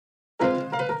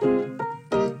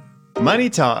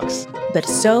Money talks. But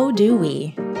so do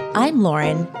we. I'm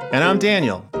Lauren. And I'm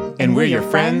Daniel. And we're your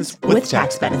friends with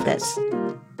tax benefits.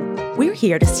 We're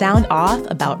here to sound off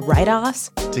about write-offs,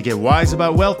 To get wise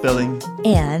about wealth building.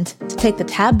 and to take the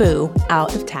taboo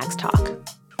out of tax talk.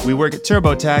 We work at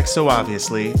TurboTax, so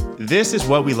obviously, this is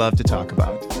what we love to talk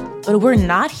about. But we're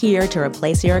not here to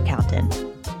replace your accountant.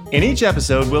 In each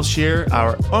episode, we'll share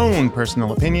our own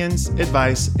personal opinions,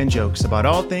 advice, and jokes about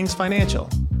all things financial.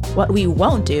 What we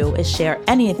won't do is share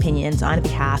any opinions on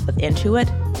behalf of Intuit,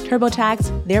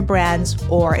 TurboTax, their brands,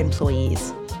 or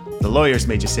employees. The lawyers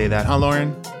made you say that, huh,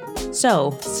 Lauren?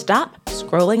 So stop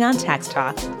scrolling on Tax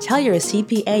Talk, tell your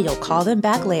CPA you'll call them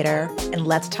back later, and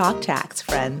let's talk tax,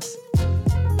 friends.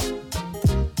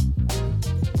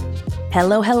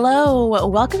 Hello, hello.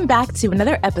 Welcome back to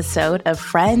another episode of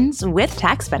Friends with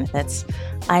Tax Benefits.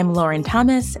 I'm Lauren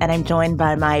Thomas, and I'm joined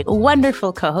by my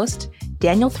wonderful co-host,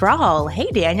 Daniel Thrall. Hey,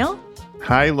 Daniel.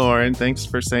 Hi, Lauren. Thanks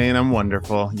for saying I'm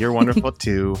wonderful. You're wonderful,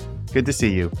 too. Good to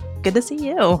see you. Good to see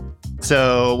you.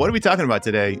 So, what are we talking about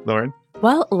today, Lauren?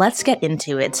 Well, let's get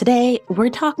into it. Today, we're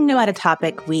talking about a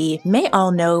topic we may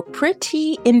all know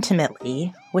pretty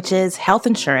intimately, which is health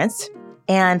insurance,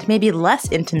 and maybe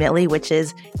less intimately, which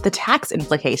is the tax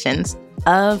implications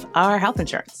of our health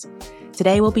insurance.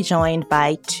 Today, we'll be joined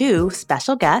by two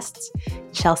special guests,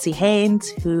 Chelsea Haynes,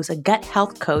 who's a gut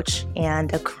health coach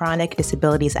and a chronic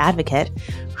disabilities advocate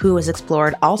who has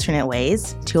explored alternate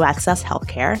ways to access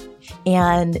healthcare.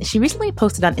 And she recently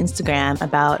posted on Instagram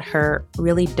about her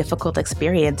really difficult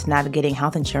experience navigating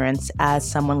health insurance as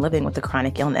someone living with a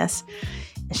chronic illness.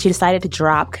 She decided to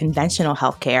drop conventional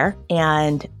healthcare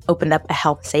and opened up a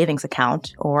health savings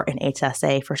account, or an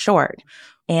HSA for short.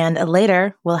 And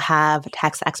later, we'll have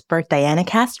tax expert Diana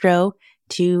Castro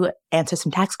to answer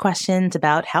some tax questions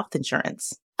about health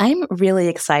insurance. I'm really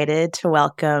excited to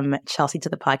welcome Chelsea to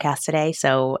the podcast today.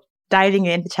 So diving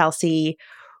into Chelsea,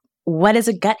 what is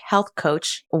a gut health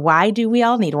coach? Why do we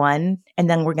all need one? And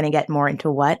then we're going to get more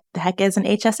into what the heck is an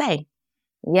HSA.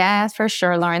 Yes, for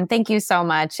sure, Lauren. Thank you so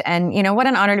much. And, what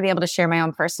an honor to be able to share my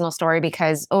own personal story,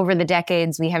 because over the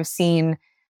decades, we have seen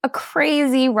a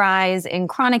crazy rise in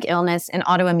chronic illness and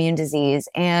autoimmune disease.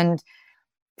 And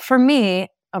for me,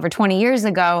 over 20 years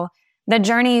ago, the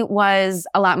journey was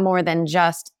a lot more than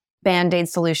just Band-Aid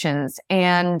solutions.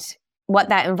 And what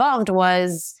that involved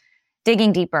was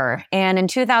digging deeper. And in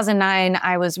 2009,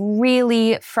 I was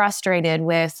really frustrated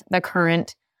with the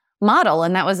current model.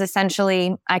 And that was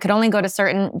essentially, I could only go to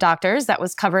certain doctors that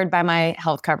was covered by my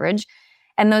health coverage.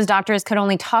 And those doctors could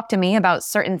only talk to me about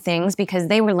certain things because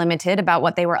they were limited about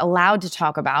what they were allowed to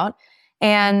talk about.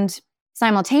 And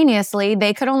simultaneously,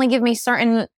 they could only give me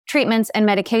certain treatments and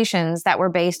medications that were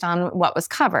based on what was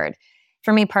covered.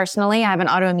 For me personally, I have an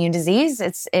autoimmune disease.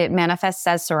 It manifests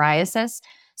as psoriasis.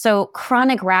 So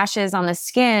chronic rashes on the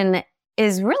skin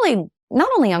is really not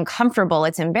only uncomfortable,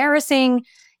 it's embarrassing.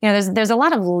 There's a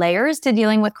lot of layers to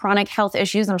dealing with chronic health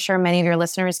issues. I'm sure many of your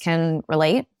listeners can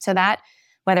relate to that,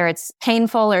 whether it's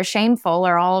painful or shameful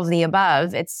or all of the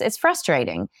above. It's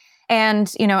frustrating.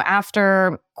 And,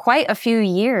 after quite a few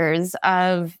years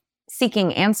of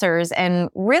seeking answers and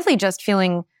really just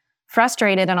feeling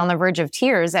frustrated and on the verge of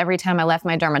tears every time I left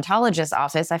my dermatologist's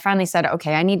office, I finally said,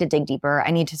 okay, I need to dig deeper.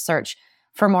 I need to search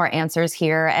for more answers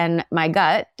here. And my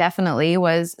gut definitely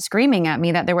was screaming at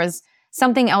me that there was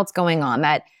something else going on,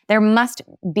 that there must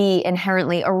be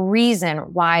inherently a reason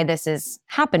why this is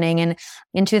happening. And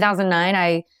in 2009,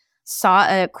 I saw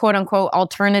a quote unquote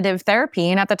alternative therapy.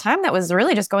 And at the time, that was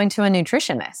really just going to a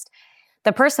nutritionist.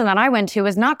 The person that I went to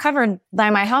was not covered by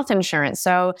my health insurance.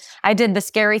 So I did the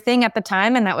scary thing at the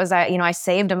time. And that was, I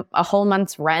saved a whole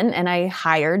month's rent and I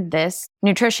hired this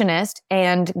nutritionist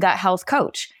and gut health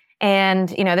coach. And,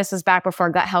 this was back before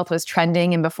gut health was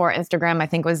trending and before Instagram, I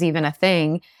think, was even a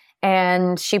thing.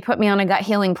 And she put me on a gut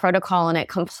healing protocol and it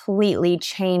completely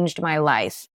changed my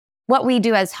life. What we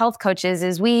do as health coaches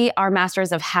is we are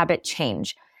masters of habit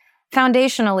change.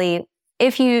 Foundationally,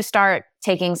 if you start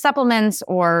taking supplements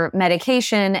or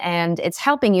medication and it's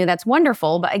helping you, that's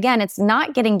wonderful. But again, it's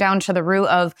not getting down to the root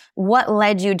of what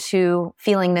led you to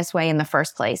feeling this way in the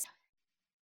first place.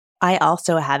 I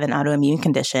also have an autoimmune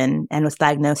condition and was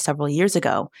diagnosed several years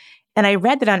ago. And I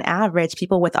read that on average,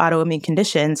 people with autoimmune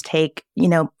conditions take,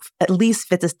 at least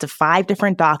visits to 5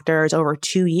 different doctors over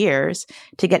 2 years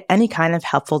to get any kind of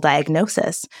helpful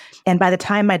diagnosis. And by the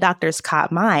time my doctors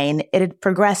caught mine, it had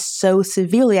progressed so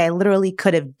severely, I literally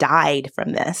could have died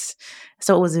from this.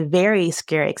 So it was a very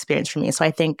scary experience for me. So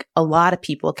I think a lot of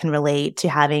people can relate to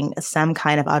having some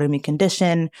kind of autoimmune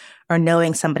condition or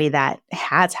knowing somebody that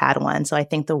has had one. So I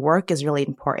think the work is really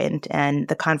important and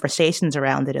the conversations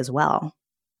around it as well.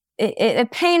 it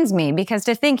pains me because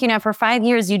to think, for 5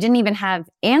 years, you didn't even have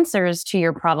answers to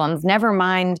your problems, never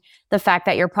mind the fact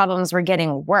that your problems were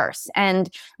getting worse. And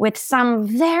with some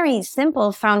very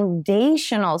simple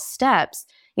foundational steps,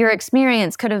 your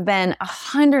experience could have been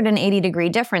 180-degree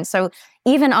different. So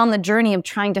even on the journey of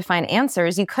trying to find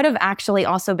answers, you could have actually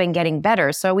also been getting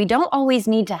better. So we don't always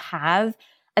need to have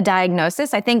a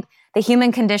diagnosis. I think the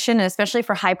human condition, and especially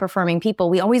for high-performing people,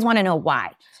 we always want to know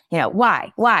why.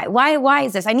 Why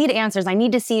is this? I need answers. I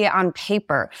need to see it on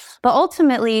paper. But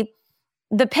ultimately,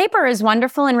 the paper is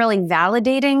wonderful and really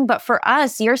validating. But for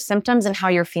us, your symptoms and how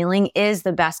you're feeling is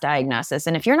the best diagnosis.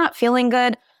 And if you're not feeling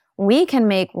good, we can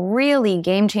make really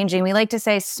game-changing. We like to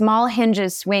say small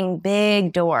hinges swing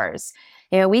big doors.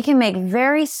 We can make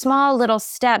very small little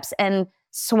steps and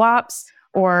swaps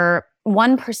or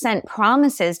 1%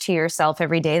 promises to yourself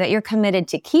every day that you're committed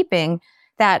to keeping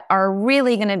that are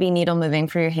really going to be needle moving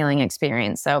for your healing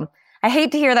experience. So I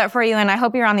hate to hear that for you, and I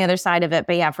hope you're on the other side of it.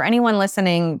 But yeah, for anyone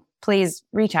listening, please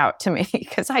reach out to me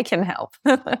because I can help.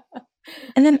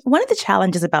 And then one of the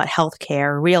challenges about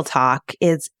healthcare, real talk,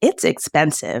 is it's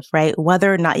expensive, right?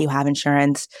 Whether or not you have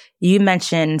insurance. You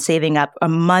mentioned saving up a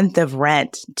month of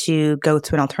rent to go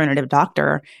to an alternative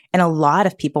doctor, and a lot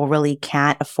of people really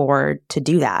can't afford to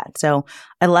do that. So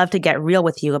I'd love to get real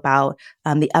with you about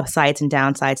the upsides and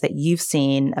downsides that you've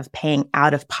seen of paying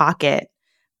out of pocket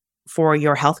for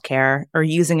your healthcare or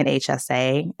using an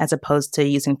HSA as opposed to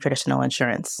using traditional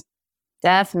insurance.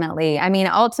 Definitely. I mean,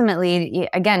 ultimately,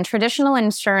 again, traditional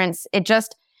insurance,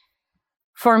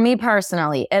 for me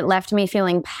personally, it left me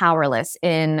feeling powerless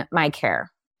in my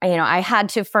care. I had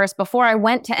to first, before I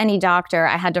went to any doctor,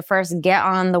 I had to first get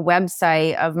on the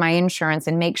website of my insurance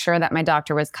and make sure that my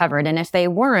doctor was covered. And if they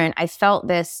weren't, I felt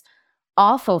this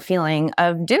awful feeling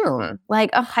of doom.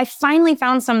 Like, oh, I finally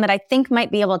found some that I think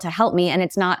might be able to help me and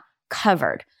it's not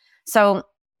covered. So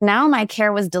now my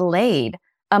care was delayed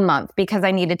a month because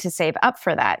I needed to save up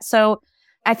for that. So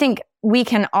I think we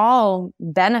can all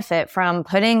benefit from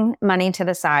putting money to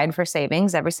the side for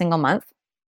savings every single month.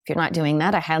 If you're not doing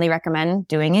that, I highly recommend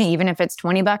doing it, even if it's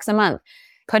 $20 a month.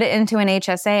 Put it into an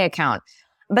HSA account.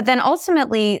 But then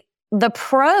ultimately, the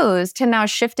pros to now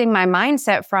shifting my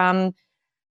mindset from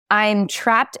I'm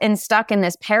trapped and stuck in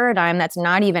this paradigm that's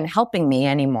not even helping me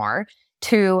anymore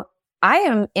to I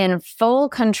am in full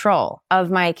control of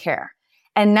my care.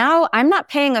 And now I'm not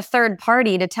paying a third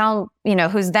party to tell,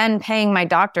 who's then paying my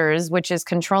doctors, which is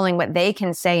controlling what they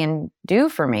can say and do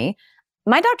for me.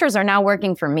 My doctors are now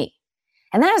working for me.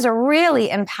 And that is a really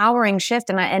empowering shift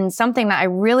and something that I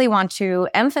really want to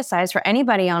emphasize for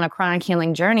anybody on a chronic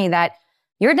healing journey, that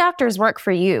your doctors work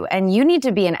for you and you need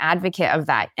to be an advocate of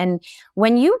that. And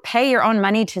when you pay your own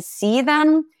money to see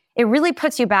them, it really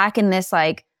puts you back in this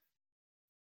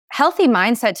healthy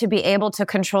mindset to be able to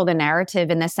control the narrative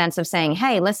in the sense of saying,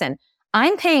 hey, listen,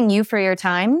 I'm paying you for your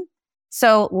time,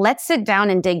 so let's sit down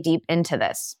and dig deep into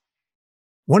this.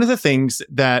 One of the things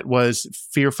that was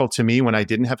fearful to me when I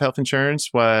didn't have health insurance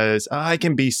was I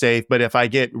can be safe, but if I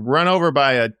get run over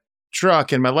by a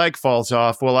truck and my leg falls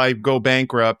off, will I go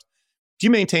bankrupt? Do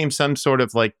you maintain some sort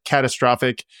of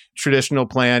catastrophic traditional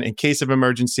plan in case of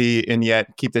emergency and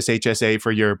yet keep this HSA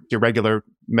for your regular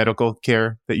medical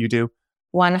care that you do?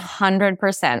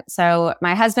 100%. So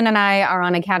my husband and I are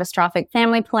on a catastrophic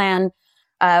family plan.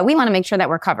 We want to make sure that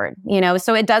we're covered,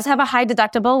 so it does have a high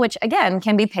deductible, which again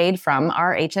can be paid from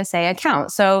our HSA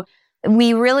account. So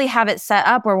we really have it set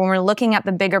up where when we're looking at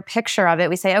the bigger picture of it,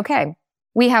 we say, okay,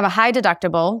 we have a high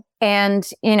deductible. And,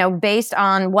 based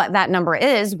on what that number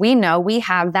is, we know we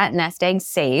have that nest egg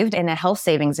saved in a health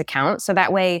savings account. So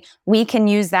that way we can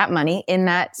use that money in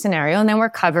that scenario and then we're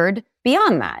covered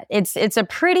beyond that. It's a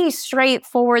pretty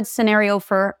straightforward scenario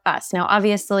for us. Now,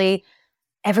 obviously,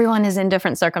 everyone is in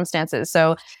different circumstances.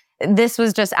 So this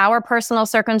was just our personal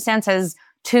circumstance as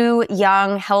two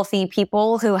young, healthy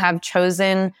people who have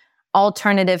chosen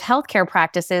alternative healthcare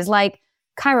practices like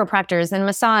chiropractors and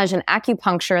massage and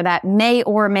acupuncture that may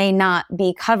or may not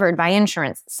be covered by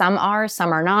insurance. Some are,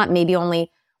 some are not. Maybe only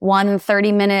one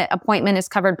 30-minute appointment is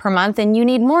covered per month and you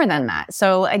need more than that.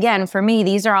 So again, for me,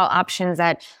 these are all options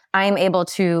that I am able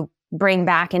to bring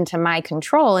back into my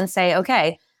control and say,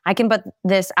 okay, I can put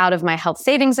this out of my health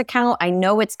savings account. I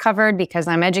know it's covered because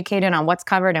I'm educated on what's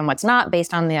covered and what's not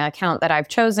based on the account that I've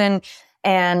chosen.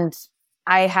 And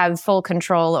I have full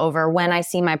control over when I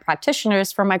see my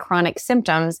practitioners for my chronic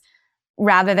symptoms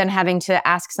rather than having to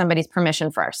ask somebody's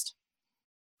permission first.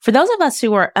 For those of us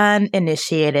who are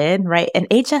uninitiated, right, an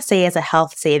HSA is a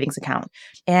health savings account,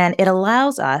 and it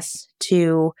allows us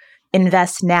to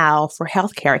invest now for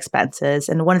healthcare expenses.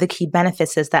 And one of the key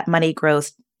benefits is that money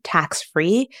grows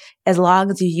tax-free as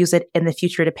long as you use it in the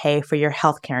future to pay for your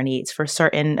healthcare needs for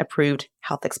certain approved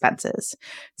health expenses.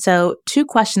 So 2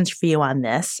 questions for you on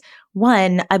this.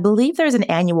 One, I believe there's an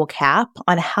annual cap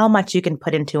on how much you can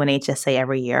put into an HSA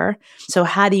every year. So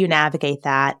how do you navigate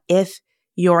that if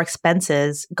your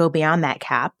expenses go beyond that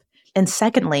cap? And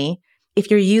secondly, if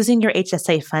you're using your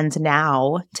HSA funds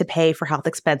now to pay for health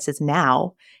expenses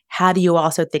now, how do you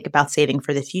also think about saving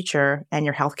for the future and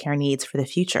your healthcare needs for the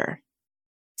future?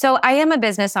 So I am a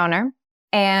business owner,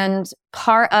 and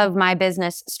part of my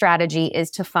business strategy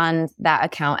is to fund that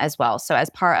account as well. So as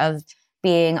part of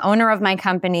being owner of my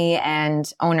company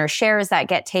and owner shares that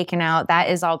get taken out, that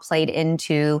is all played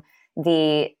into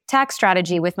the tax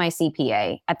strategy with my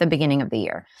CPA at the beginning of the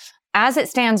year. As it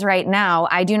stands right now,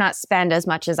 I do not spend as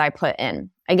much as I put in.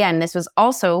 Again, this was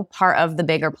also part of the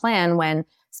bigger plan when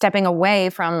stepping away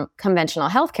from conventional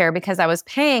healthcare, because I was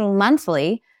paying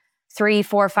monthly $300,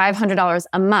 $400, $500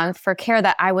 a month for care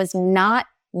that I was not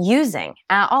using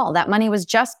at all. That money was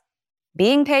just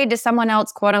being paid to someone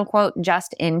else, quote unquote,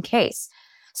 just in case.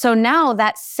 So now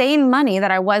that same money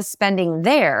that I was spending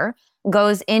there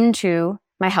goes into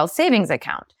my health savings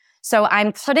account. So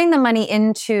I'm putting the money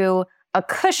into a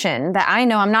cushion that I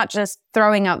know I'm not just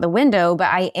throwing out the window, but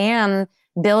I am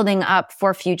building up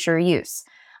for future use.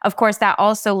 Of course, that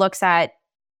also looks at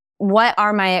what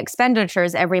are my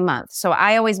expenditures every month. So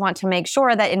I always want to make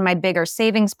sure that in my bigger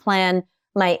savings plan,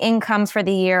 my income for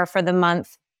the year, for the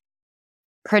month,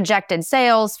 projected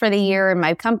sales for the year in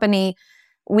my company,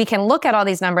 we can look at all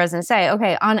these numbers and say,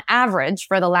 okay, on average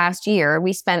for the last year,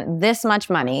 we spent this much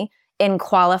money in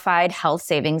qualified health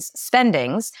savings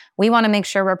spendings. We want to make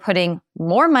sure we're putting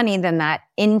more money than that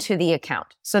into the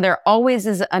account. So there always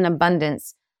is an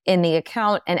abundance in the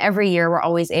account. And every year we're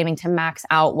always aiming to max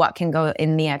out what can go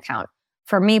in the account.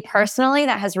 For me personally,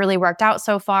 that has really worked out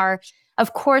so far.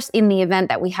 Of course, in the event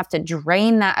that we have to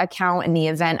drain that account in the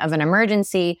event of an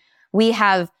emergency, we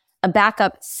have a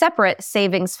backup separate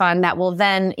savings fund that will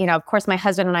then, of course, my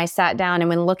husband and I sat down, and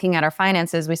when looking at our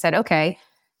finances, we said, okay,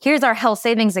 here's our health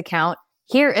savings account.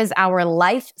 Here is our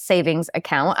life savings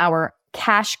account, our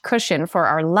cash cushion for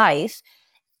our life.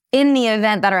 In the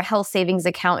event that our health savings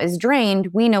account is drained,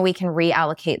 we know we can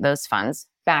reallocate those funds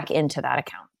back into that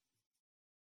account.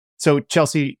 So,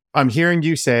 Chelsea, I'm hearing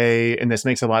you say, and this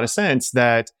makes a lot of sense,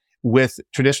 that with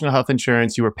traditional health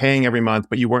insurance, you were paying every month,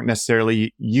 but you weren't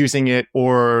necessarily using it,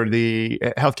 or the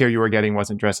healthcare you were getting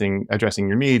wasn't addressing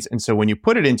your needs. And so when you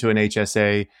put it into an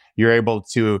HSA, you're able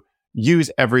to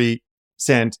use every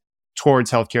cent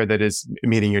towards healthcare that is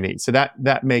meeting your needs. So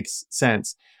that makes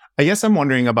sense. I guess I'm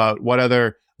wondering about what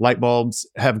other light bulbs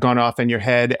have gone off in your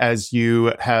head as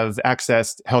you have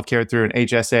accessed healthcare through an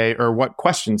HSA, or what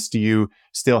questions do you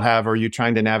still have? Or are you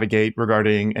trying to navigate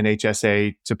regarding an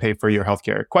HSA to pay for your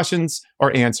healthcare? Questions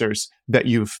or answers that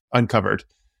you've uncovered?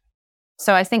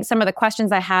 So I think some of the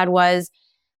questions I had was,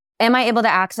 am I able to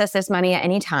access this money at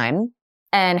any time?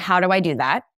 And how do I do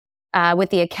that? With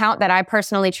the account that I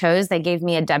personally chose, they gave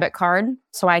me a debit card.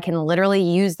 So I can literally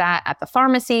use that at the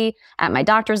pharmacy, at my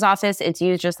doctor's office. It's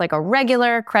used just like a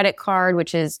regular credit card,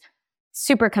 which is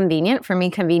super convenient. For me,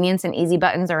 convenience and easy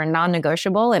buttons are a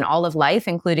non-negotiable in all of life,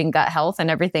 including gut health and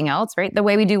everything else, right? The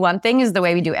way we do one thing is the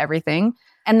way we do everything.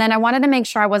 And then I wanted to make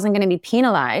sure I wasn't going to be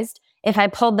penalized if I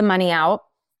pulled the money out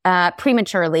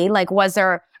prematurely. Like, was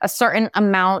there a certain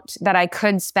amount that I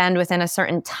could spend within a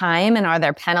certain time? And are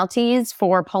there penalties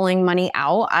for pulling money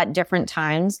out at different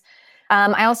times?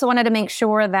 I also wanted to make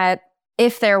sure that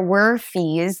if there were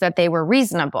fees, that they were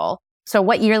reasonable. So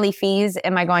what yearly fees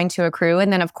am I going to accrue?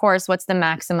 And then, of course, what's the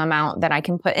maximum amount that I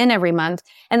can put in every month?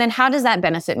 And then how does that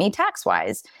benefit me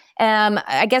tax-wise?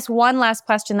 I guess one last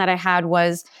question that I had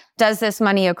was, does this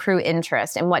money accrue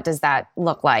interest? And what does that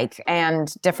look like?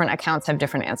 And different accounts have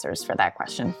different answers for that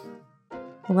question.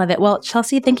 Love it. Well,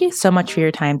 Chelsea, thank you so much for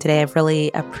your time today. I've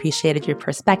really appreciated your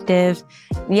perspective.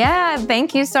 Yeah,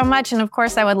 thank you so much. And of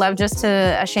course, I would love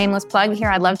a shameless plug here.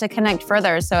 I'd love to connect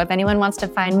further. So if anyone wants to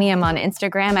find me, I'm on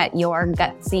Instagram at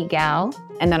YourGutsy_Gal.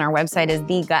 And then our website is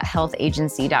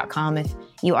theguthealthagency.com. If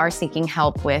you are seeking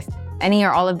help with any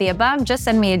or all of the above, just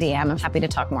send me a DM. I'm happy to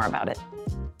talk more about it.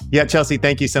 Yeah, Chelsea,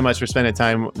 thank you so much for spending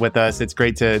time with us. It's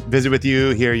great to visit with you,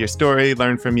 hear your story,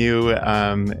 learn from you,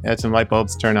 have some light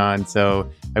bulbs turn on.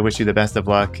 So I wish you the best of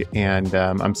luck. And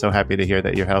I'm so happy to hear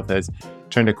that your health has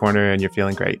turned a corner and you're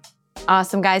feeling great.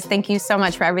 Awesome, guys. Thank you so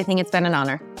much for everything. It's been an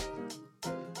honor.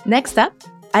 Next up,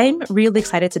 I'm really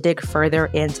excited to dig further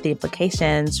into the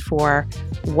implications for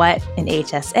what an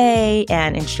HSA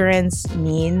and insurance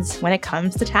means when it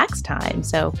comes to tax time.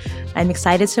 So I'm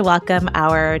excited to welcome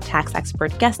our tax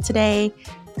expert guest today,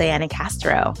 Diana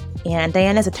Castro. And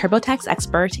Diana is a TurboTax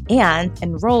expert and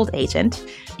enrolled agent.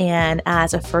 And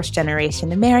as a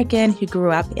first-generation American who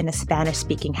grew up in a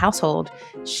Spanish-speaking household,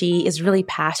 she is really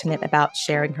passionate about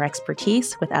sharing her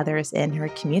expertise with others in her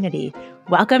community.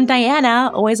 Welcome,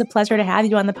 Diana. Always a pleasure to have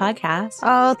you on the podcast.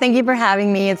 Oh, thank you for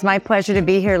having me. It's my pleasure to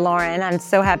be here, Lauren. I'm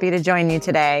so happy to join you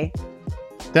today.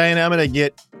 Diana, I'm going to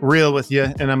get real with you,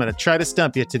 and I'm going to try to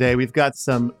stump you today. We've got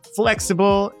some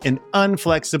flexible and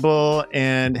unflexible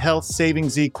and health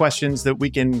savings-y questions that we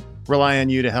can rely on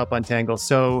you to help untangle.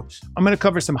 So I'm going to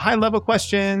cover some high-level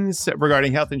questions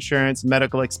regarding health insurance,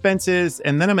 medical expenses,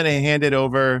 and then I'm going to hand it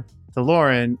over to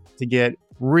Lauren to get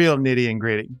real nitty and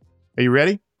gritty. Are you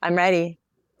ready? I'm ready.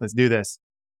 Let's do this.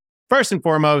 First and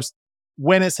foremost,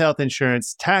 when is health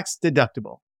insurance tax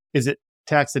deductible? Is it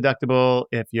tax deductible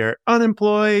if you're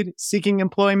unemployed, seeking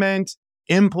employment,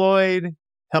 employed?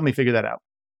 Help me figure that out.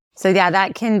 So yeah,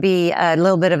 that can be a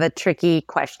little bit of a tricky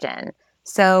question.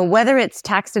 So whether it's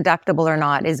tax deductible or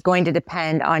not is going to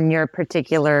depend on your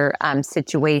particular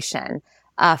situation.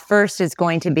 First is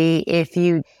going to be if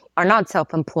you are not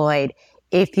self-employed,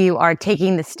 if you are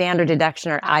taking the standard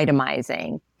deduction or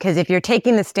itemizing. Because if you're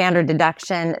taking the standard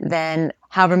deduction, then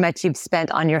however much you've spent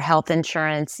on your health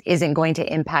insurance isn't going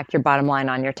to impact your bottom line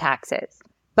on your taxes.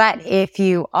 But if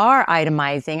you are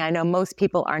itemizing, I know most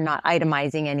people are not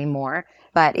itemizing anymore,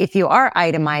 but if you are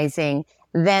itemizing,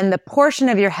 then the portion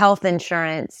of your health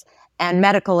insurance and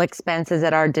medical expenses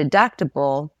that are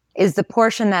deductible is the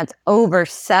portion that's over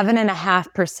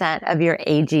 7.5% of your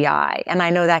AGI. And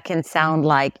I know that can sound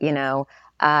like,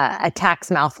 a tax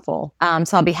mouthful.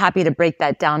 So I'll be happy to break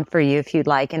that down for you if you'd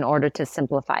like in order to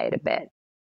simplify it a bit.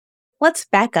 Let's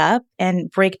back up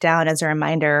and break down as a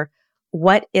reminder,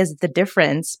 what is the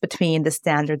difference between the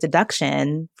standard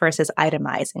deduction versus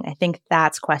itemizing? I think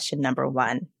that's question number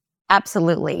one.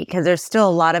 Absolutely, because there's still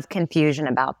a lot of confusion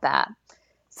about that.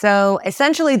 So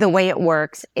essentially the way it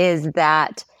works is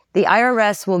that the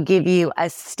IRS will give you a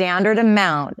standard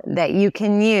amount that you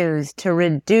can use to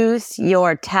reduce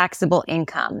your taxable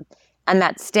income. And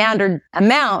that standard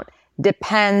amount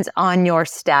depends on your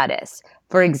status.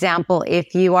 For example,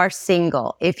 if you are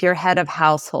single, if you're head of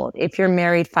household, if you're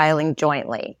married filing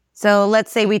jointly. So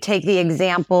let's say we take the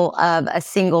example of a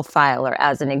single filer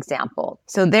as an example.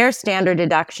 So their standard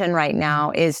deduction right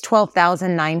now is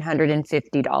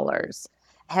 $12,950.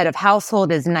 Head of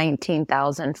household is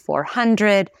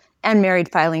 $19,400, and married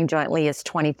filing jointly is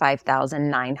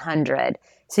 $25,900.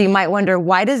 So you might wonder,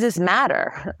 why does this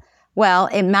matter? Well,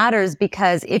 it matters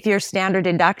because if your standard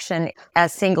deduction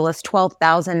as single is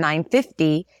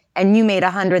 $12,950 and you made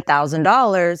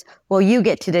 $100,000, well, you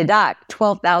get to deduct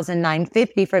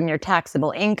 $12,950 from your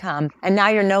taxable income. And now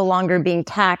you're no longer being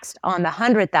taxed on the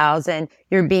 $100,000.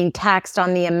 You're being taxed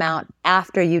on the amount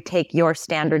after you take your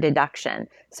standard deduction.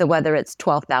 So whether it's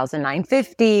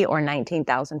 $12,950 or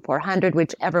 $19,400,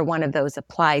 whichever one of those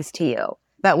applies to you.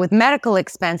 But with medical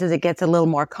expenses, it gets a little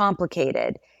more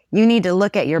complicated. You need to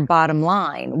look at your bottom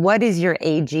line. What is your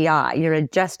AGI, your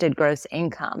adjusted gross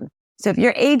income? So if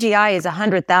your AGI is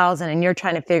 $100,000 and you're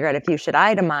trying to figure out if you should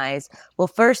itemize, well,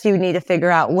 first you need to figure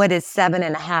out what is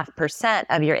 7.5%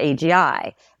 of your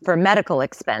AGI for medical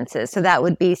expenses. So that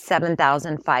would be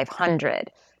 $7,500.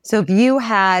 So if you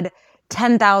had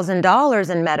 $10,000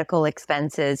 in medical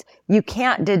expenses, you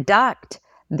can't deduct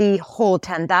the whole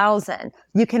 $10,000.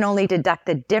 You can only deduct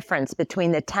the difference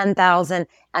between the $10,000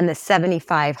 and the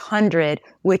 $7,500,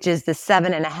 which is the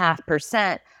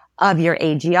 7.5% of your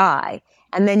AGI.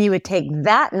 And then you would take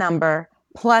that number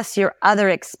plus your other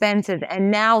expenses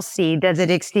and now see, does it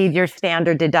exceed your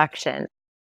standard deduction?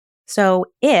 So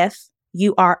if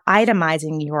you are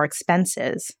itemizing your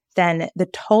expenses, then the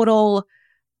total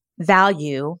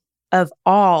value of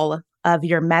all of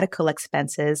your medical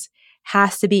expenses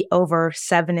has to be over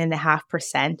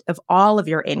 7.5% of all of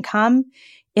your income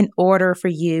in order for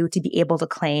you to be able to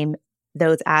claim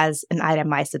those as an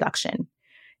itemized deduction.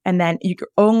 And then you're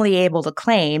only able to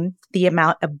claim the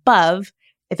amount above.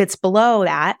 If it's below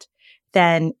that,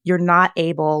 then you're not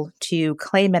able to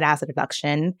claim it as a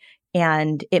deduction,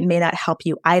 and it may not help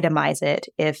you itemize it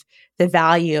if the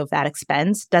value of that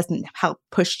expense doesn't help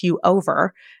push you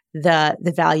over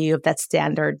the value of that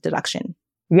standard deduction.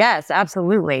 Yes,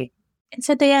 absolutely. And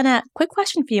so, Diana, quick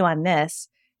question for you on this.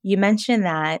 You mentioned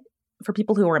that for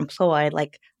people who are employed,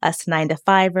 like us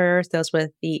 9-to-5ers, those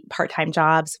with the part-time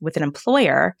jobs with an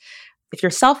employer, if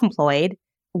you're self-employed,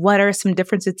 what are some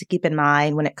differences to keep in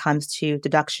mind when it comes to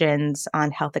deductions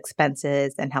on health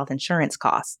expenses and health insurance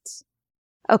costs?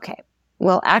 Okay.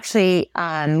 Well, actually,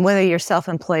 whether you're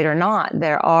self-employed or not,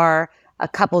 there are a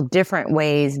couple different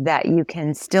ways that you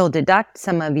can still deduct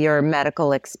some of your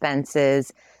medical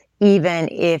expenses, even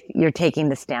if you're taking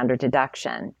the standard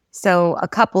deduction. So a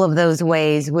couple of those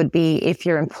ways would be if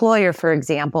your employer, for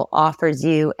example, offers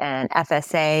you an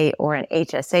FSA or an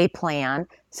HSA plan.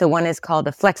 So one is called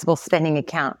a flexible spending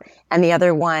account, and the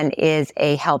other one is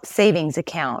a health savings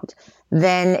account.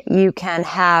 Then you can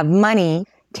have money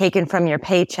taken from your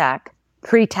paycheck,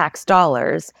 pre-tax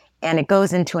dollars, and it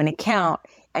goes into an account,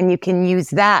 and you can use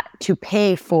that to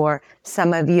pay for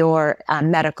some of your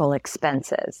medical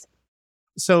expenses.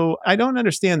 So I don't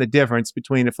understand the difference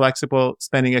between a flexible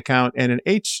spending account and an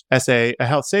HSA, a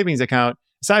health savings account,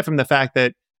 aside from the fact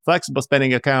that flexible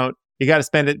spending account, you got to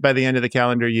spend it by the end of the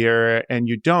calendar year, and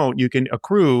you can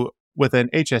accrue with an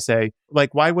HSA.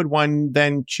 Like, why would one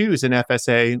then choose an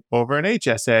FSA over an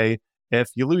HSA if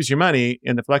you lose your money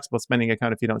in the flexible spending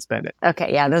account if you don't spend it?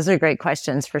 Okay, yeah, those are great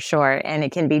questions for sure. And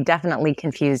it can be definitely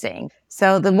confusing.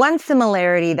 So the one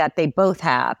similarity that they both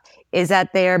have is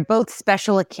that they're both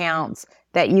special accounts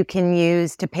that you can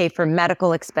use to pay for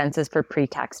medical expenses for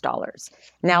pre-tax dollars.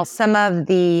 Now, some of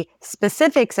the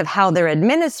specifics of how they're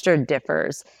administered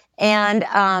differs. And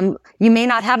you may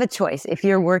not have a choice. If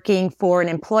you're working for an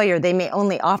employer, they may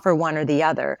only offer one or the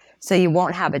other, so you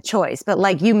won't have a choice. But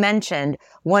like you mentioned,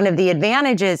 one of the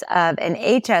advantages of an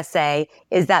HSA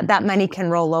is that that money can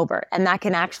roll over, and that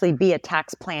can actually be a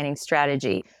tax planning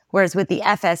strategy. Whereas with the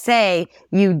FSA,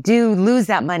 you do lose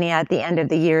that money at the end of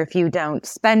the year if you don't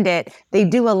spend it. They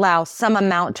do allow some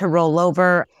amount to roll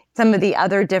over. Some of the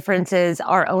other differences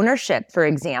are ownership, for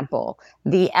example.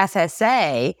 The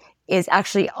FSA is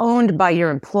actually owned by your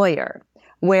employer,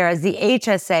 whereas the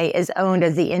HSA is owned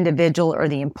as the individual or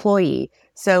the employee.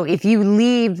 So if you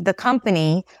leave the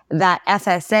company, that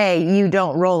FSA, you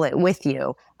don't roll it with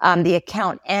you. The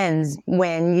account ends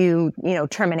when you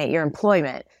terminate your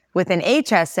employment. With an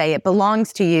HSA, it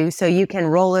belongs to you, so you can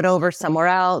roll it over somewhere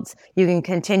else. You can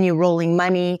continue rolling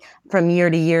money from year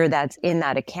to year that's in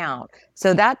that account.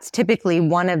 So that's typically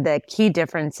one of the key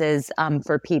differences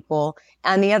for people.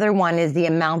 And the other one is the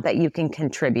amount that you can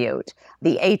contribute.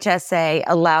 The HSA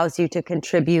allows you to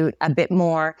contribute a bit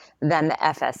more than the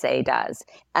FSA does.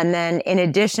 And then in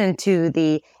addition to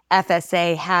the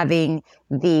FSA having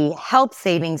the health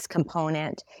savings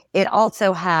component, it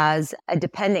also has a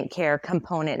dependent care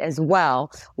component as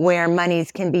well, where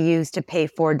monies can be used to pay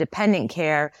for dependent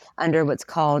care under what's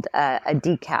called a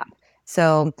DCAP.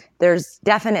 So there's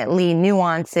definitely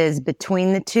nuances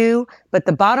between the two, but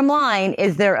the bottom line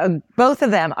is both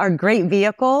of them are great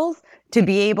vehicles to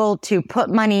be able to put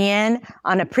money in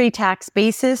on a pre-tax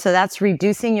basis. So that's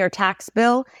reducing your tax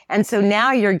bill. And so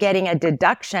now you're getting a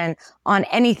deduction on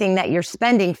anything that you're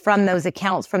spending from those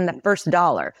accounts from the first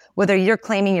dollar. Whether you're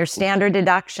claiming your standard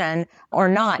deduction or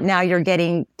not, now you're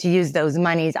getting to use those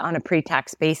monies on a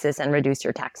pre-tax basis and reduce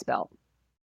your tax bill.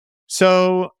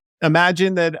 So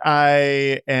imagine that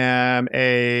I am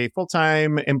a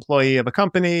full-time employee of a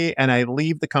company and I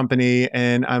leave the company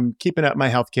and I'm keeping up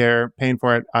my healthcare, paying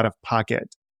for it out of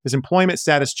pocket. Does employment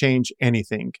status change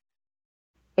anything?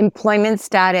 Employment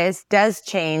status does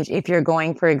change if you're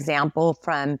going, for example,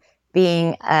 from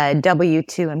being a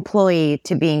W-2 employee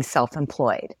to being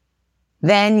self-employed.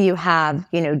 Then you have,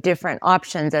 different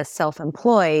options as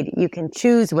self-employed. You can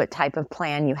choose what type of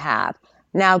plan you have.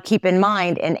 Now, keep in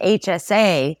mind, an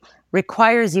HSA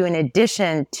requires you, in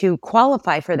addition to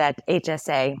qualify for that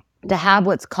HSA, to have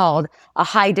what's called a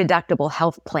high deductible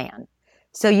health plan.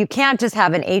 So you can't just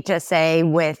have an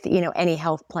HSA with, any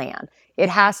health plan. It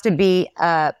has to be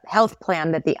a health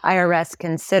plan that the IRS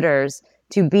considers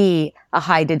to be a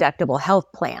high deductible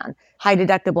health plan. High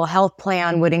deductible health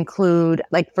plan would include,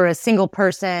 like for a single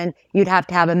person, you'd have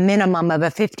to have a minimum of a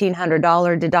 $1,500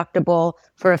 deductible.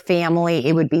 For a family,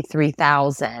 it would be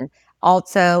 $3,000.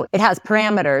 Also, it has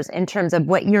parameters in terms of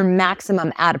what your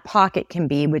maximum out of pocket can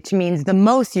be, which means the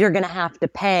most you're going to have to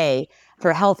pay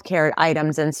for healthcare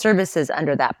items and services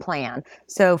under that plan.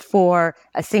 So for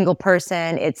a single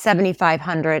person, it's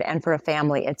 $7,500, and for a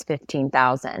family, it's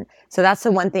 $15,000. So that's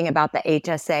the one thing about the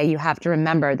HSA. You have to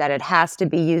remember that it has to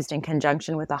be used in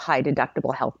conjunction with a high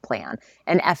deductible health plan.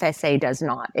 And FSA does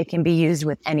not. It can be used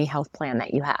with any health plan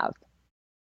that you have.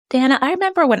 Dana, I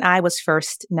remember when I was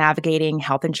first navigating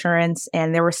health insurance,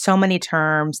 and there were so many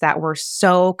terms that were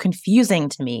so confusing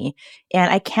to me,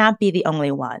 and I can't be the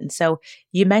only one. So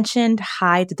you mentioned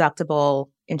high deductible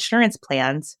insurance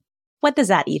plans. What does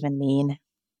that even mean?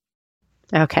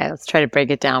 Okay, let's try to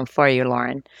break it down for you,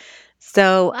 Lauren.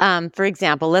 So, for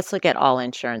example, let's look at all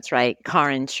insurance, right?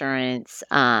 Car insurance,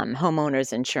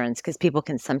 homeowners insurance, because people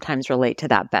can sometimes relate to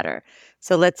that better.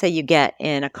 So let's say you get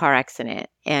in a car accident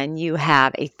and you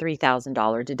have a $3,000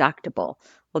 deductible.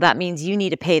 Well, that means you need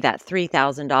to pay that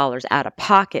 $3,000 out of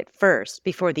pocket first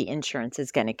before the insurance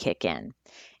is going to kick in.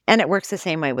 And it works the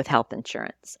same way with health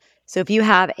insurance. So if you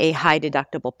have a high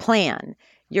deductible plan,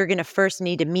 you're going to first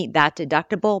need to meet that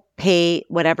deductible, pay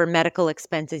whatever medical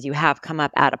expenses you have come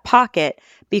up out of pocket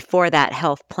before that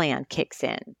health plan kicks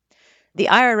in. The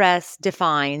IRS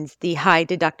defines the high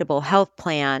deductible health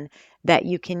plan that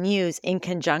you can use in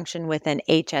conjunction with an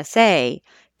HSA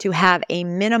to have a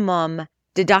minimum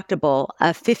deductible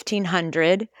of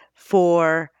 $1,500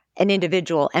 for an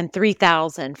individual and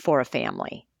 $3,000 for a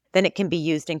family. Then it can be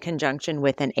used in conjunction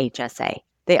with an HSA.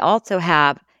 They also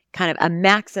have kind of a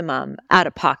maximum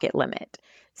out-of-pocket limit.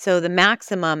 So the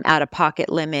maximum out-of-pocket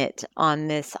limit on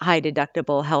this high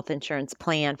deductible health insurance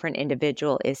plan for an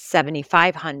individual is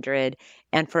 $7,500,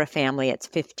 and for a family it's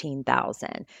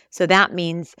 $15,000. So that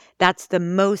means that's the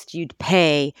most you'd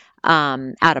pay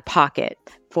out of pocket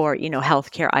for,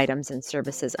 healthcare items and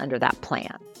services under that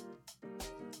plan.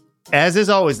 As is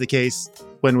always the case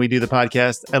when we do the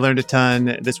podcast, I learned a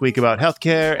ton this week about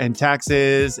healthcare and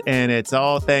taxes, and it's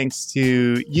all thanks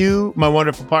to you, my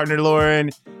wonderful partner,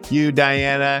 Lauren, you,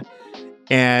 Diana,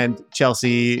 and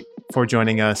Chelsea for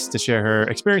joining us to share her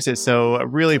experiences. So I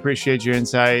really appreciate your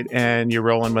insight, and you're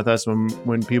rolling with us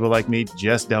when people like me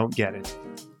just don't get it.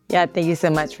 Yeah, thank you so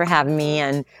much for having me.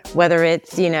 And whether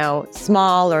it's,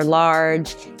 small or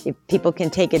large, if people can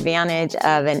take advantage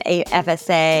of an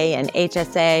FSA, an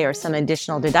HSA, or some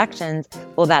additional deductions,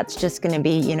 well, that's just going to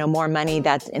be, more money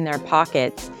that's in their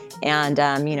pockets. And,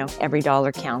 every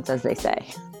dollar counts, as they say.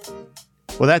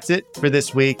 Well, that's it for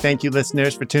this week. Thank you,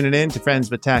 listeners, for tuning in to Friends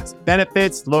with Tax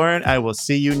Benefits. Lauren, I will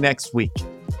see you next week.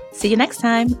 See you next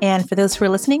time. And for those who are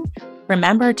listening,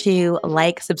 remember to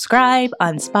subscribe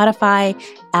on Spotify,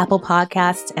 Apple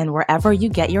Podcasts, and wherever you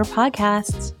get your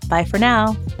podcasts. Bye for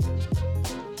now.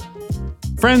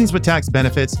 Friends with Tax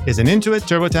Benefits is an Intuit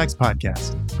TurboTax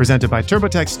podcast presented by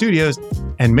TurboTax Studios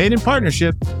and made in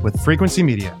partnership with Frequency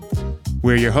Media.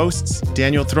 We're your hosts,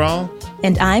 Daniel Thrall.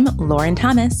 And I'm Lauren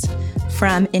Thomas.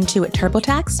 From Intuit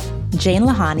TurboTax, Jane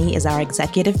Lahani is our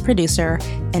executive producer,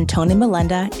 and Tony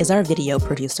Melenda is our video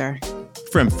producer.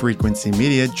 From Frequency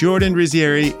Media, Jordan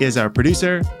Rizzieri is our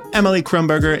producer, Emily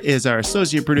Krumberger is our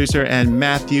associate producer, and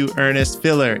Matthew Ernest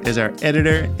Filler is our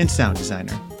editor and sound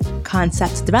designer.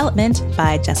 Concept development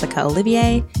by Jessica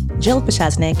Olivier, Jill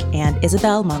Pachesnik, and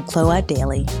Isabel Moncloa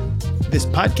Daly. This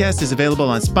podcast is available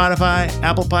on Spotify,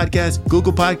 Apple Podcasts,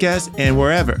 Google Podcasts, and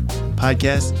wherever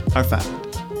podcasts are found.